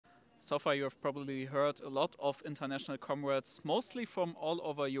So far you have probably heard a lot of international comrades, mostly from all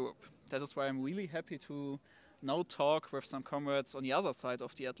over Europe. That is why I'm really happy to now talk with some comrades on the other side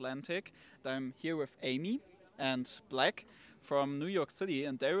of the Atlantic. I'm here with Amy and Black from New York City,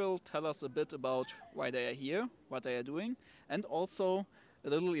 and they will tell us a bit about why they are here, what they are doing, and also a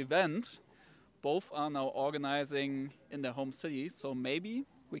little event both are now organizing in their home cities. So maybe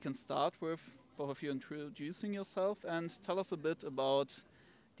we can start with both of you introducing yourself and tell us a bit about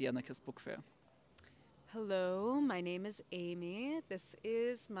the Anarchist Book Fair. Hello, my name is Amy. This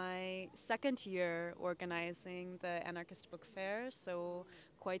is my second year organizing the Anarchist Book Fair, so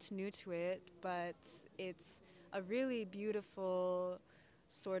quite new to it, but it's a really beautiful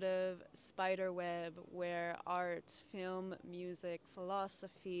sort of spider web where art, film, music,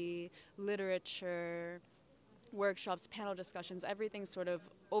 philosophy, literature, workshops, panel discussions, everything's sort of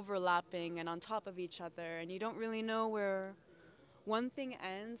overlapping and on top of each other, and you don't really know where one thing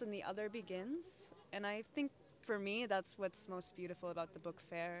ends and the other begins. And I think for me that's what's most beautiful about the book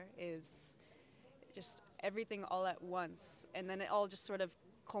fair, is just everything all at once, and then it all just sort of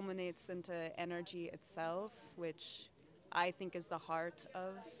culminates into energy itself, which I think is the heart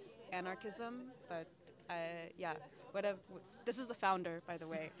of anarchism. But yeah, this is the founder, by the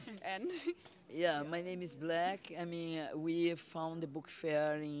way. And yeah, my name is Black. I mean, we found the book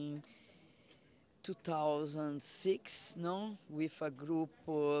fair in 2006, no, with a group,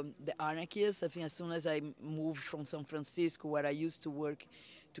 the Anarchists. I think as soon as I moved from San Francisco, where I used to work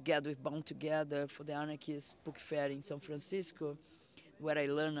together with Bound Together for the Anarchist Book Fair in San Francisco, where I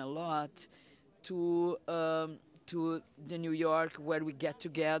learned a lot, to the New York, where we get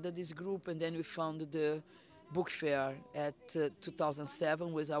together, this group, and then we founded the book fair at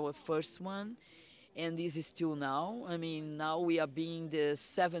 2007 was our first one. And this is still now. I mean, now we are being the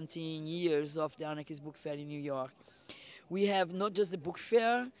 17 years of the Anarchist Book Fair in New York. We have not just the book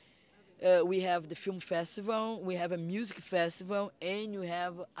fair, we have the film festival, we have a music festival, and you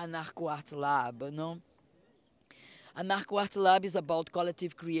have Anarcho Art Lab, you know? Anarcho Art Lab is about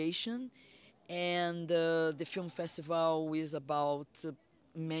collective creation, and the film festival is about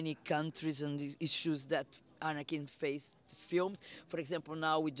many countries and the issues that anarchy face films. For example,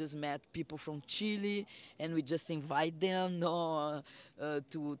 now we just met people from Chile, and we just invite them to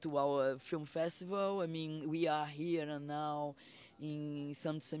our film festival. I mean, we are here and now in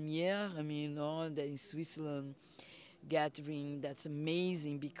Saint-Imier, I mean, in Switzerland, gathering. That's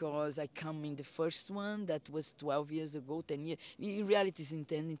amazing, because I come in the first one that was 12 years ago, 10 years. In reality, it's in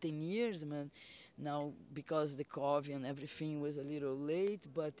 10 years, man. Now, because the COVID and everything was a little late,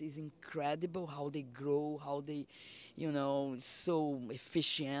 but it's incredible how they grow, how they, you know, so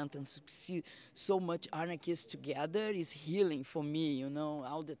efficient and succeed. So much anarchists together is healing for me, you know.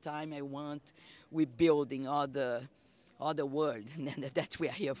 All the time I want, we're building other world, and that's what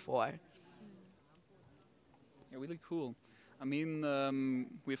we're here for. Yeah, really cool. I mean,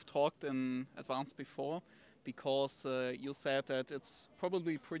 we've talked in advance before, because you said that it's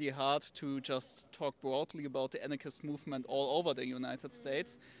probably pretty hard to just talk broadly about the anarchist movement all over the United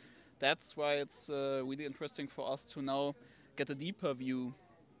States. That's why it's really interesting for us to now get a deeper view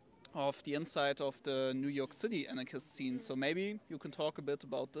of the inside of the New York City anarchist scene. So maybe you can talk a bit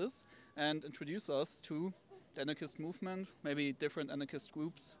about this and introduce us to the anarchist movement, maybe different anarchist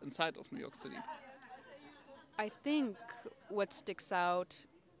groups inside of New York City. I think what sticks out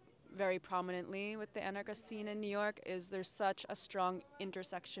very prominently with the anarchist scene in New York is there's such a strong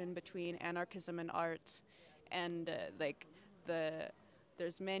intersection between anarchism and art, and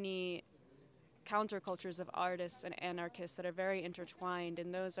there's many countercultures of artists and anarchists that are very intertwined,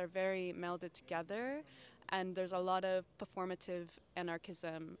 and those are very melded together. And there's a lot of performative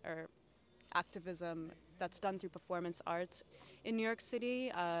anarchism or activism that's done through performance arts in New York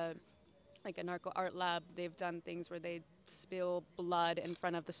City. Like Anarcho Art Lab, they've done things where they spill blood in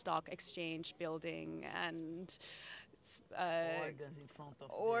front of the stock exchange building, and organs in front of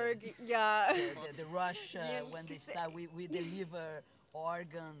the rush when they start. We deliver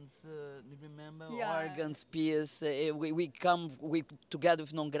organs, remember? Yeah. Organs, peace. We together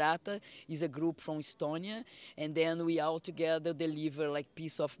with Non Grata, is a group from Estonia, and then we all together deliver like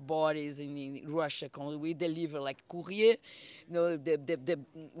piece of bodies in Russia. We deliver like courier. You know,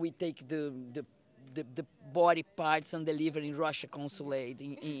 we take the body parts and deliver in Russia consulate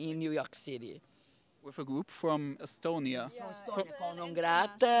in New York City. With a group from Estonia. From Estonia, called Non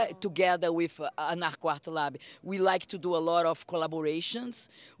Grata, together with Anarcho Art Lab. We like to do a lot of collaborations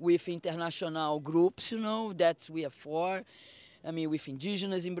with international groups, you know, that we are for. I mean, with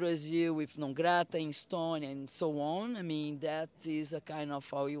indigenous in Brazil, with Non Grata in Estonia, and so on. I mean, that is a kind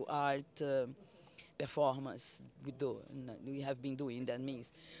of our art performance we do. We have been doing. That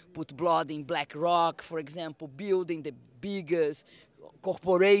means put blood in Black Rock, for example, building the biggest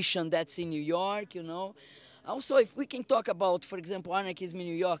corporation that's in New York, you know. Also, if we can talk about, for example, anarchism in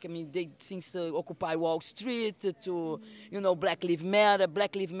New York, I mean, they since Occupy Wall Street to, you know, Black Lives Matter.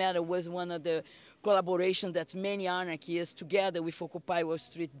 Black Lives Matter was one of the collaborations that many anarchists together with Occupy Wall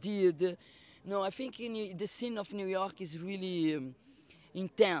Street did. No, I think the scene of New York is really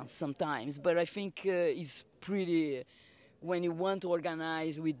intense sometimes, but I think it's pretty, when you want to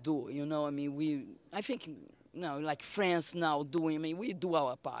organize, we do, you know, I mean, I think, you know, like France now doing, I mean, we do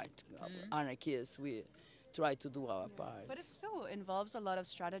our part, anarchists, we try to do our part. But it still involves a lot of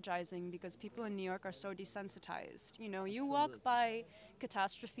strategizing because people in New York are so desensitized. You know, you walk by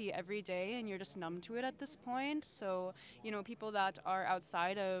catastrophe every day and you're just numb to it at this point. So, you know, people that are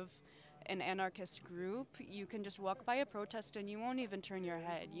outside of an anarchist group, you can just walk by a protest and you won't even turn your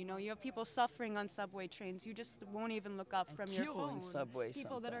head. You know, you have people suffering on subway trains, you just won't even look up from your phone. In subways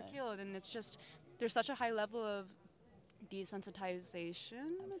people that are sometimes. killed, and it's just, there's such a high level of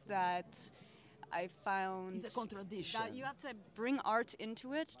desensitization that I found It's a contradiction. that you have to bring art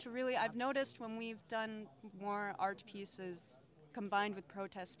into it to really, I've noticed when we've done more art pieces combined with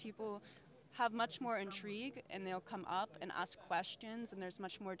protests, people have much more intrigue and they'll come up and ask questions, and there's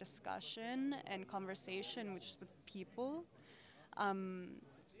much more discussion and conversation with people.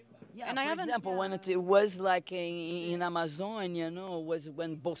 Yeah, and for example, when it was like in Amazonia, you know, was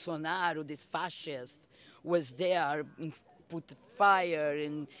when Bolsonaro, this fascist, was there, put fire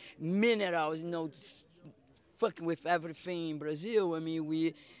and minerals, you know, fucking with everything in Brazil. I mean,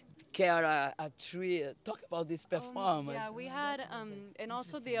 we care a tree. Talk about this performance. Yeah, we had, and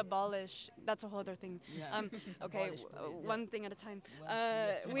also the abolish, that's a whole other thing. Yeah. Okay, one thing at a time.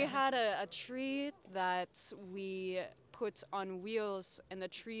 We had a tree that we put on wheels, and the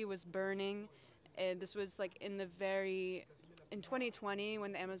tree was burning. And this was like in 2020,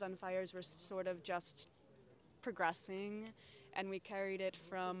 when the Amazon fires were sort of just progressing, and we carried it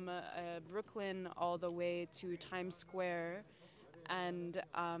from Brooklyn all the way to Times Square and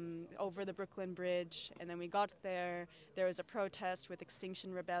over the Brooklyn Bridge, and then we got there was a protest with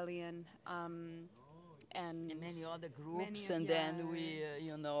Extinction Rebellion and many other groups, then we,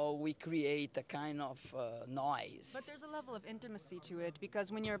 you know, we create a kind of noise. But there's a level of intimacy to it,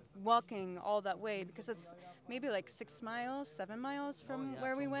 because when you're walking all that way, because it's maybe like 7 miles from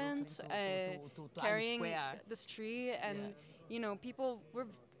where we went, to carrying this tree, and you know, people were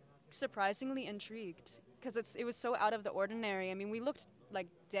surprisingly intrigued because it was so out of the ordinary. I mean, we looked like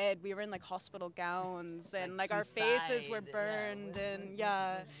dead. We were in like hospital gowns, and like our faces were burned, and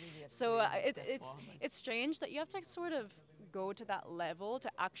so it's strange that you have to sort of go to that level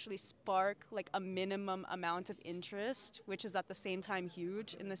to actually spark like a minimum amount of interest, which is at the same time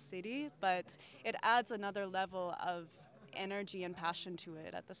huge in the city, but it adds another level of energy and passion to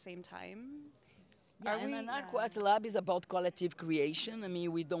it at the same time. Yeah, and Anarcho Art Lab is about collective creation. I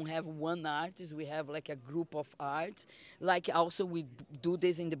mean, we don't have one artist, we have like a group of arts. Like also we do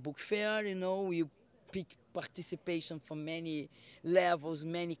this in the book fair, you know, we pick participation from many levels,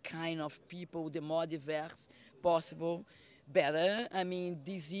 many kind of people, the more diverse possible, better. I mean,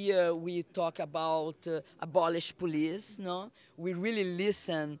 this year we talk about abolish police, no? We really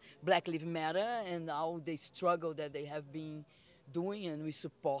listen Black Lives Matter and all the struggle that they have been doing, and we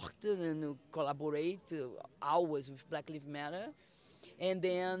support and collaborate always with Black Lives Matter. And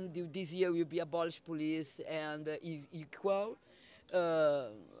then this year will be abolish police and equal,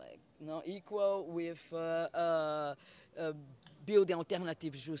 equal with building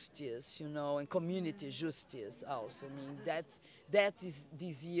alternative justice, you know, and community justice also. I mean, that is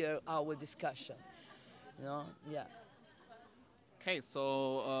this year our discussion, you know, yeah. Okay,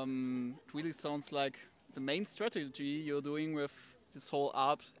 so it really sounds like the main strategy you're doing with this whole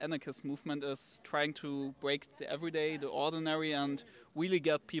art anarchist movement is trying to break the everyday, the ordinary, and really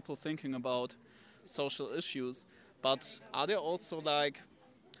get people thinking about social issues. But are there also like,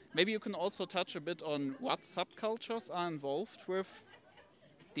 maybe you can also touch a bit on what subcultures are involved with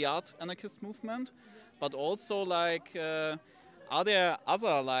the art anarchist movement, but also like, are there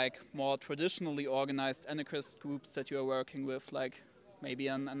other like more traditionally organized anarchist groups that you are working with, like maybe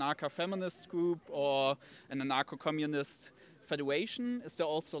an anarcho-feminist group or an anarcho-communist federation? Is there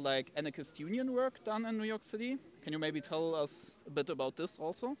also like anarchist union work done in New York City? Can you maybe tell us a bit about this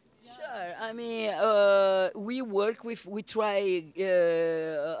also? Sure. I mean, we try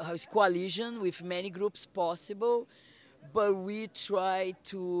coalition with many groups possible, but we try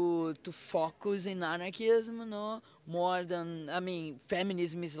to focus in anarchism, no? More than, I mean,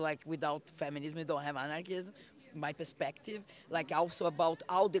 feminism is like, without feminism, we don't have anarchism. My perspective, like also about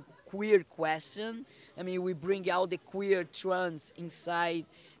all the queer question. I mean, we bring out the queer trans inside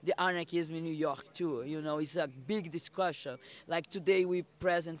the anarchism in New York too. You know, it's a big discussion. Like today we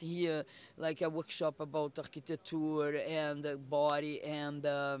present here like a workshop about architecture and body and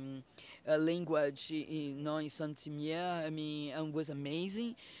language, you know, in Imier. I mean, and was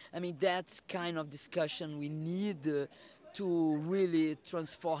amazing. I mean, that kind of discussion we need to really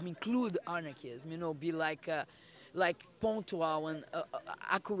transform, include anarchism. You know, be like punctual and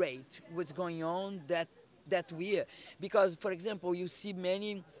accurate what's going on that we, because for example you see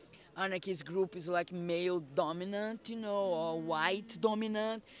many anarchist groups like male dominant, you know, or white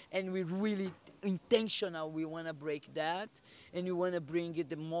dominant, and we really intentional, we want to break that, and we want to bring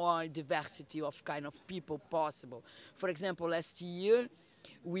the more diversity of kind of people possible. For example, last year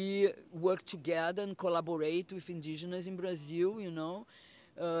we worked together and collaborate with indigenous in Brazil, you know.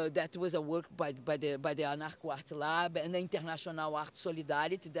 That was a work by the Anarcho Art Lab and the International Art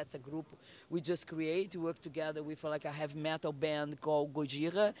Solidarity. That's a group we just created. We work together with like a heavy metal band called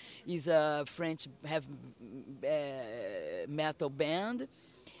Gojira. It's a French heavy metal band.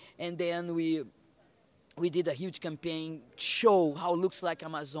 And then we did a huge campaign, show how it looks like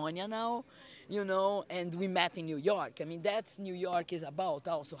Amazonia now, you know, and we met in New York. I mean, that's New York is about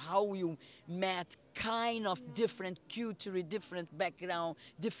also, how we met kind of different culture, different background,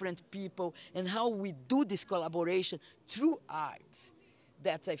 different people, and how we do this collaboration through art.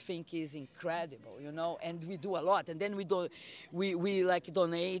 That I think is incredible, you know, and we do a lot. And then we like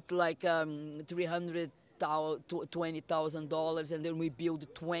donate like $320,000, and then we build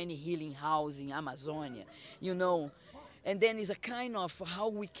 20 healing houses in Amazonia, you know. And then it's a kind of how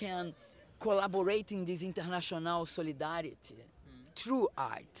we can collaborate in this international solidarity through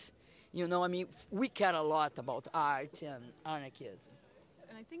art. You know, I mean, we care a lot about art and anarchism.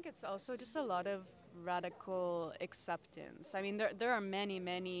 And I think it's also just a lot of radical acceptance. I mean, there are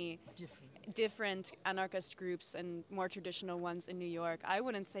many different anarchist groups and more traditional ones in New York. I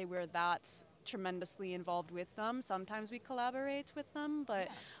wouldn't say we're that tremendously involved with them. Sometimes we collaborate with them, but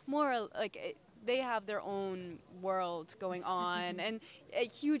more like they have their own world going on, and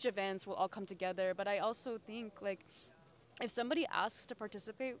huge events will all come together. But I also think, like, if somebody asks to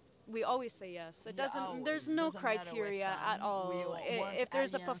participate, we always say yes. It doesn't. There's no criteria at all. If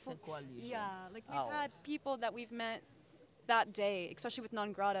there's a like we've had people that we've met that day, especially with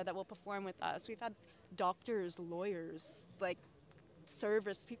Non Grata, that will perform with us. We've had doctors, lawyers, like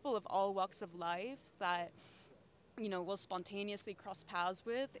service people of all walks of life that, you know, we'll spontaneously cross paths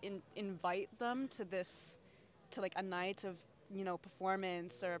with, invite them to this, to like a night of, you know,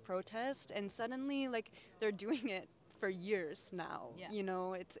 performance or a protest, and suddenly like they're doing it for years now. You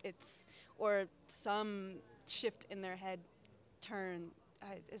know, it's or some shift in their head turn.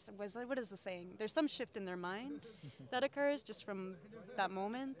 What is the saying? There's some shift in their mind that occurs just from that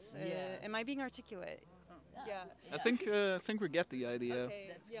moment. Am I being articulate? Yeah. I think we get the idea. Okay.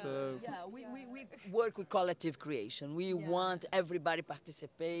 So we work with collective creation. We want everybody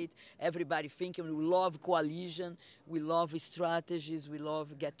participate, everybody thinking. We love coalition. We love strategies. We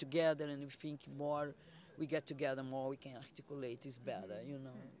love get together, and we think more. We get together more. We can articulate is better. You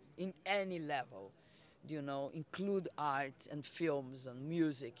know, in any level. You know, include art and films and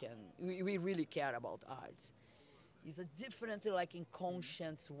music, and we really care about art. It's a different, like,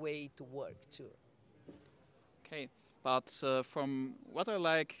 inconscious way to work too. okay, but from what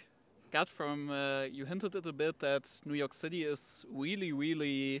I got from you hinted it a bit that New York City is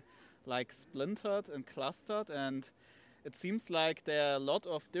really like splintered and clustered, and it seems like there are a lot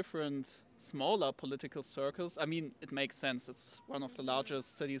of different smaller political circles. I mean, it makes sense. It's one of the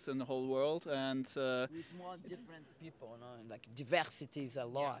largest cities in the whole world, and with more different people, no? Like diversity is a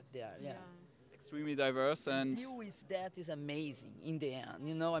lot there. Yeah. Extremely diverse, and deal with that is amazing in the end.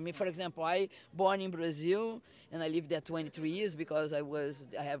 You know, I mean, for example, I born in Brazil and I lived there 23 years because I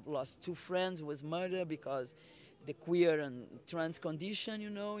have lost 2 friends who was murdered because the queer and trans condition,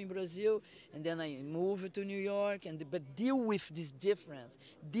 you know, in Brazil, and then I moved to New York, but deal with this difference,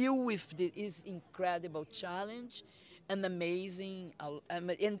 deal with this incredible challenge and amazing,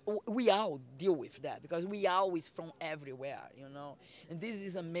 and we all deal with that because we always from everywhere, you know, and this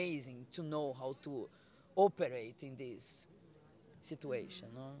is amazing to know how to operate in this situation.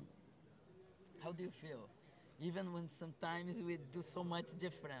 No? How do you feel? Even when sometimes we do so much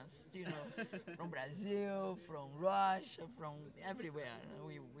difference, you know, from Brazil, from Russia, from everywhere.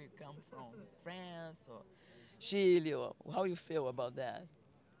 We come from France or Chile. Or how you feel about that?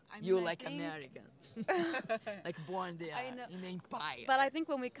 I mean, like American, like born there in the empire. But I think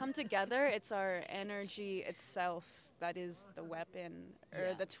when we come together, it's our energy itself that is the weapon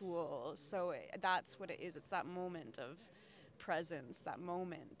or the tool. So that's what it is. It's that moment of presence, that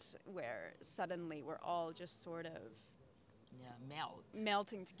moment where suddenly we're all just sort of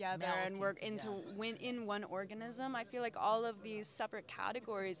melting together, and we're in one organism. I feel like all of these separate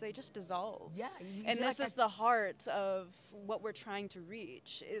categories, they just dissolve. Yeah, and this is the heart of what we're trying to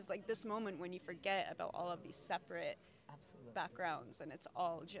reach, is like this moment when you forget about all of these separate backgrounds, and it's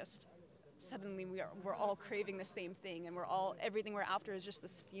all just suddenly we're all craving the same thing, and everything we're after is just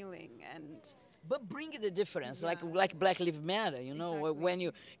this feeling. But bring the difference, like Black Lives Matter, you know, Exactly. when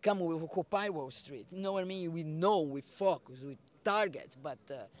you come with Occupy Wall Street, you know what I mean? We know, we focus, we target, but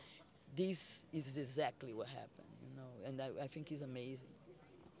this is exactly what happened, you know, and I think it's amazing.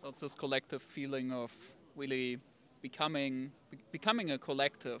 So it's this collective feeling of really becoming a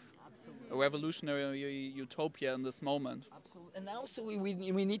collective, a revolutionary utopia in this moment. Absolutely. And also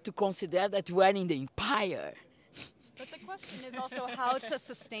we need to consider that we are in the empire. But the question is also how to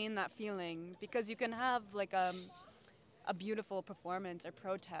sustain that feeling, because you can have like a beautiful performance or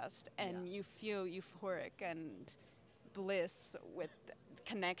protest, and you feel euphoric and bliss with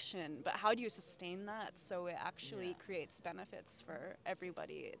connection, but how do you sustain that so it actually creates benefits for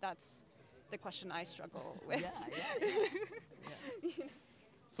everybody? That's the question I struggle with.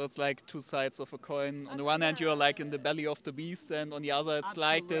 So it's like two sides of a coin. On the one hand, you're like in the belly of the beast, and on the other, it's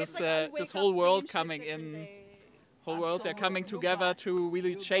like this this whole world coming in. Whole world, they're coming together to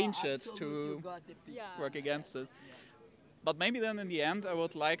really change it, to work against it. But maybe then in the end, I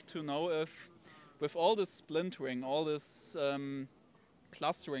would like to know if, with all this splintering, all this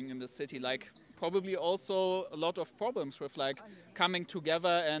clustering in the city, like probably also a lot of problems with like coming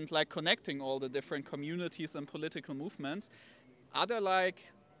together and like connecting all the different communities and political movements, are there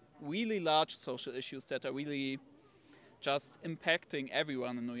like really large social issues that are really just impacting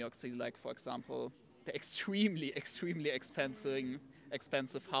everyone in New York City, like for example, the extremely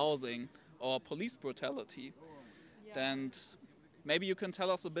expensive housing or police brutality? And maybe you can tell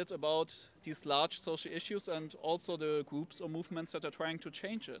us a bit about these large social issues and also the groups or movements that are trying to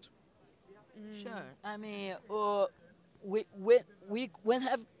change it. Sure. I mean, when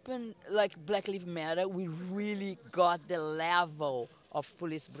happened like Black Lives Matter, we really got the level of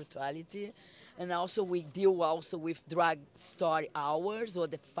police brutality. And also we deal also with drug store hours, or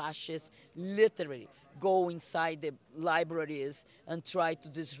the fascists literally go inside the libraries and try to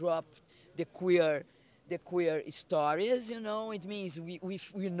disrupt the queer stories, you know. It means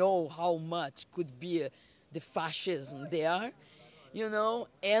we know how much could be the fascism there, you know,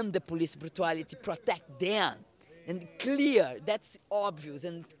 and the police brutality protect them. And clear, that's obvious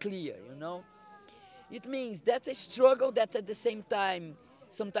and clear, you know. It means that's a struggle that at the same time,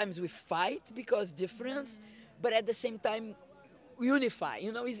 sometimes we fight because difference, but at the same time unify.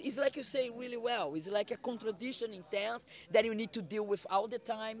 You know, it's like you say really well. It's like a contradiction intense that you need to deal with all the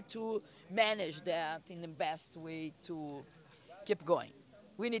time to manage that in the best way to keep going.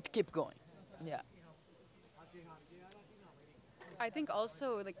 We need to keep going. Yeah. I think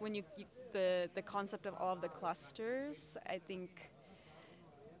also like when the concept of all of the clusters, I think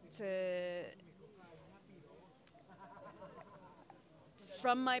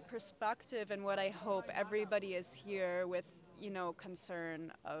from my perspective and what I hope everybody is here with, you know,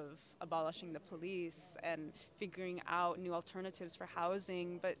 concern of abolishing the police and figuring out new alternatives for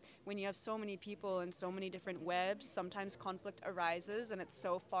housing. But when you have so many people and so many different webs, sometimes conflict arises and it's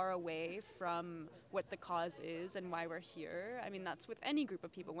so far away from what the cause is and why we're here. I mean, that's with any group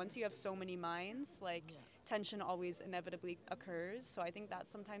of people. Once you have so many minds, like tension always inevitably occurs. So I think that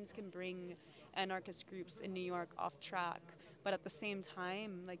sometimes can bring anarchist groups in New York off track. But at the same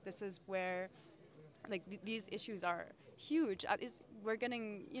time, like this is where like these issues are huge. We're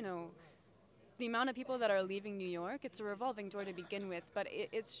getting, you know, the amount of people that are leaving New York, it's a revolving door to begin with, but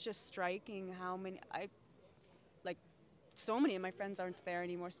it's just striking how many, so many of my friends aren't there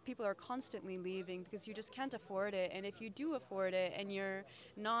anymore. So people are constantly leaving because you just can't afford it. And if you do afford it and you're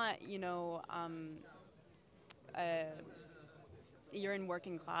not, you know, you're in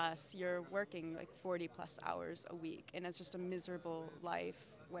working class, you're working like 40 plus hours a week, and it's just a miserable life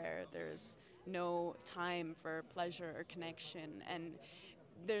where there's no time for pleasure or connection. And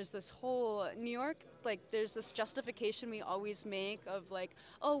there's this whole New York, like there's this justification we always make of like,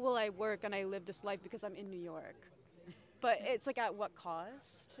 oh, well, I work and I live this life because I'm in New York. But it's like, at what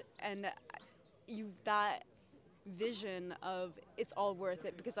cost? And that vision of it's all worth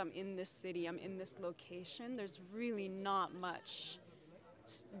it because I'm in this city, I'm in this location, there's really not much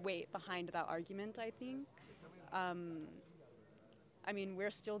weight behind that argument, I think. I mean, we're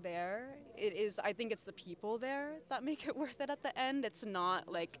still there. I think it's the people there that make it worth it at the end. It's not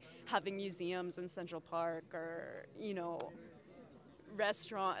like having museums in Central Park or, you know,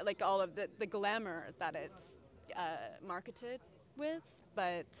 restaurant, like all of the glamour that marketed with,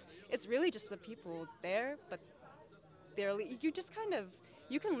 but it's really just the people there. But you just kind of,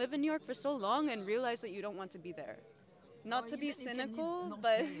 you can live in New York for so long and realize that you don't want to be there. Not to be cynical,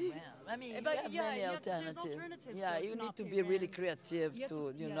 but I mean, but you have many there's alternatives. alternatives. Yeah, though, you to need not to pay be really rent. creative You have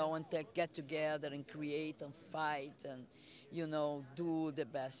to, you know, and get together and create and fight and, you know, do the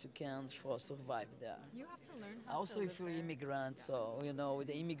best you can for survive there. You have to learn how Also, to live if you're there. immigrant, so, you know,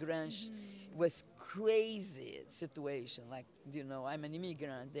 the immigrants was crazy situation. Like, you know, I'm an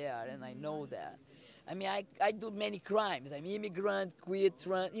immigrant there and I know that. I mean, I do many crimes. I'm immigrant, quit,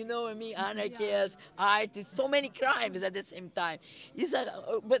 run, you know what I mean? Anarchist, artist, so many crimes at the same time. It's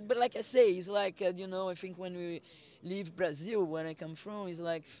but like I say, it's like, you know, I think when we leave Brazil, where I come from, it's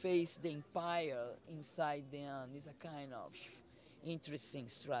like face the empire inside them. It's a kind of interesting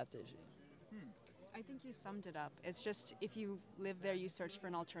strategy. I think you summed it up. It's just if you live there, you search for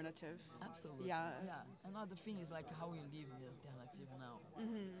an alternative. Absolutely. Yeah. Another thing is like how you live the alternative now.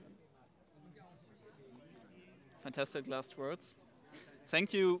 Fantastic last words.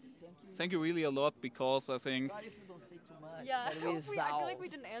 Thank you really a lot, because I think Sorry if you don't say too much. Yeah, but we I feel like we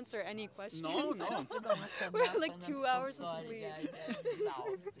didn't answer any questions. no. We're like 2 hours of sleep. Guys,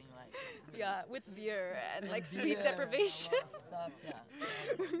 exhausting, like, Yeah, with beer and like beer sleep and deprivation. all that stuff,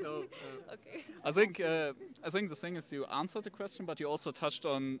 yeah. no, Okay. I think the thing is you answered the question, but you also touched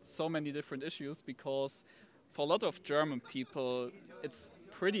on so many different issues, because for a lot of German people, it's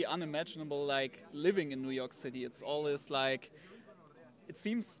pretty unimaginable like living in New York City. It's always like, it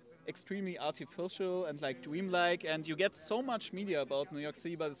seems extremely artificial and like dreamlike, and you get so much media about New York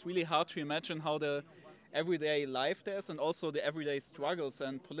City, but it's really hard to imagine how the everyday life there is, and also the everyday struggles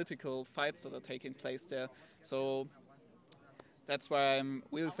and political fights that are taking place there. So that's why I'm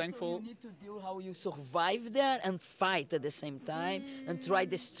really thankful. You need to do how you survive there and fight at the same time and try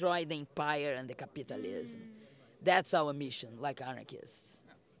destroy the empire and the capitalism. That's our mission, like anarchists,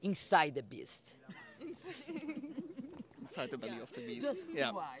 inside the beast. Inside the belly of the beast. Just through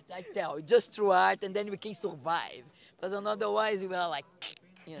art, I tell you, just through art, and then we can survive. Because otherwise we are like,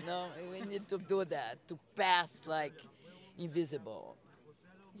 you know, we need to do that, to pass like invisible.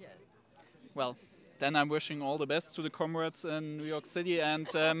 Yeah. Well, then I'm wishing all the best to the comrades in New York City, and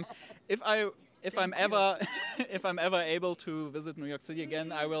if I'm ever able to visit New York City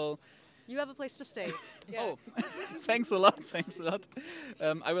again, I will. You have a place to stay. Yeah. Oh, thanks a lot.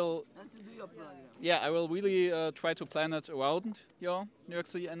 I will. And to do your program. Yeah, I will really try to plan it around your New York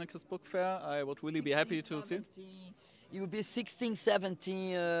City Anarchist Book Fair. I would really be happy to see. It will be 16,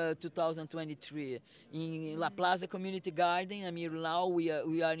 17, 2023 in La Plaza Community Garden. I mean, now we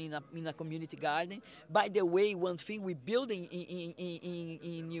are in a community garden. By the way, one thing we're building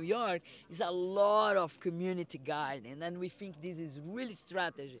in New York is a lot of community garden, and we think this is really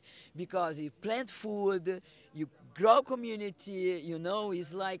strategy, because you plant food, you grow community, you know,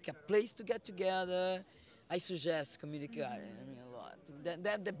 it's like a place to get together. I suggest community garden. I mean, a lot.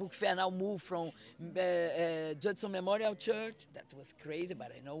 Then the book fair now moved from Judson Memorial Church. That was crazy,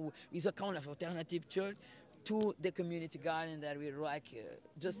 but I know it's a kind of alternative church, to the community garden that we like,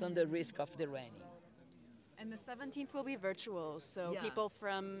 just under risk of the raining. And the 17th will be virtual, so Yeah. people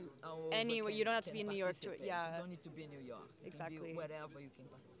from Our anywhere, you don't have to be in New York to, participate. yeah. You don't need to be in New York. You can be Exactly. wherever you can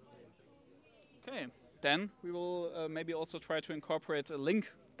participate. Okay, then we will maybe also try to incorporate a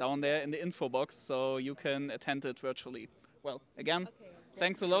link down there in the info box, so you can attend it virtually. Well, again,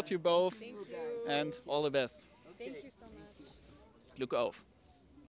 thanks a lot, you both, Thank you. and all the best. Thank you so much. Glück auf.